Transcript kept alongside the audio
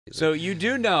So you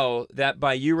do know that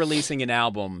by you releasing an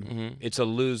album, Mhm. it's a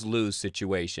lose-lose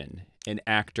situation, an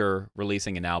actor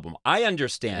releasing an album. I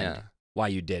understand Yeah. why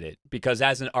you did it, because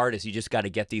as an artist, you just got to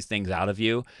get these things out of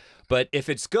you. But if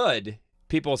it's good,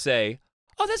 people say,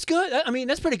 oh, that's good. I mean,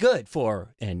 that's pretty good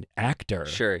for an actor.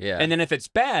 Sure, yeah. And then if it's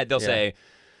bad, they'll Yeah. say,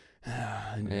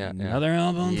 Yeah, another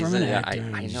album from an actor.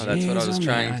 I know, that's what I was Jeez,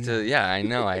 trying man. to. Yeah, I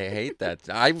know. I hate that.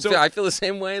 I feel the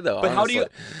same way though. But honestly.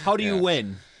 how do you Yeah.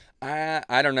 win?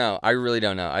 I don't know. I really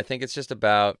don't know. I think it's just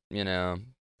about,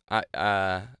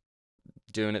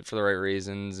 doing it for the right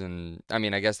reasons. And I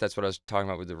mean, I guess that's what I was talking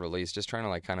about with the release, just trying to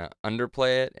like kind of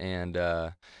underplay it. And,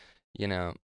 you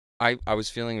know, I was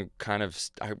feeling kind of,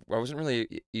 I wasn't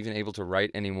really even able to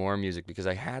write any more music because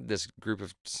I had this group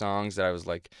of songs that I was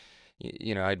like,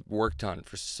 I'd worked on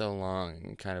for so long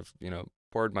and kind of,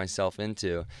 poured myself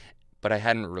into, but I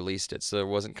hadn't released it. So there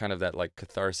wasn't kind of that like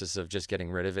catharsis of just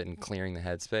getting rid of it and clearing the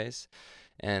headspace.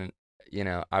 And,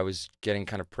 I was getting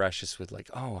kind of precious with like,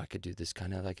 oh, I could do this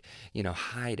kind of like,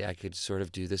 hide. I could sort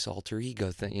of do this alter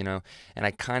ego thing, And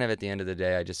I kind of, at the end of the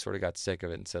day, I just sort of got sick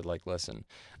of it and said like, listen,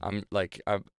 I'm like,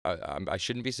 I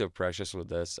shouldn't be so precious with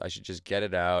this. I should just get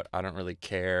it out. I don't really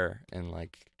care. And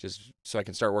like, just so I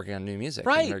can start working on new music.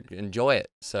 Right. And enjoy it.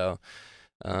 So,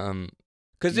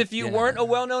 Because if you weren't a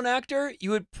well-known actor,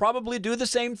 you would probably do the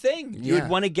same thing. You would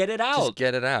want to get it out. Just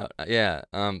get it out. Yeah.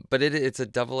 But it's a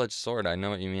double-edged sword. I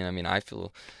know what you mean. I mean, I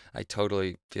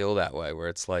totally feel that way where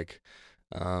it's like,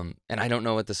 and I don't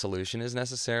know what the solution is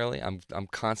necessarily. I'm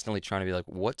constantly trying to be like,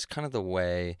 what's kind of the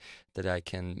way that I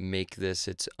can make this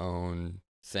its own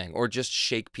thing, or just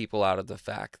shake people out of the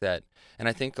fact that, and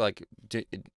I think like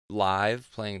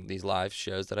playing these live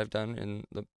shows that I've done in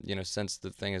the, since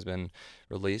the thing has been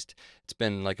released, it's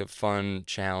been like a fun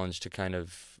challenge to kind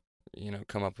of,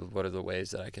 come up with what are the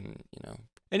ways that I can,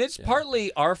 And it's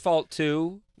partly our fault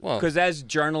too, well, because as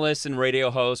journalists and radio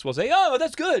hosts, we'll say, oh,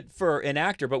 that's good for an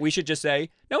actor, but we should just say,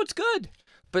 no, it's good.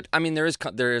 But I mean, there is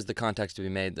the context to be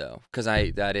made though, because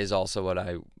that is also what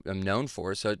I am known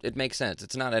for, so it makes sense.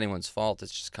 It's not anyone's fault.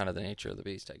 It's just kind of the nature of the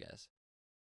beast, I guess.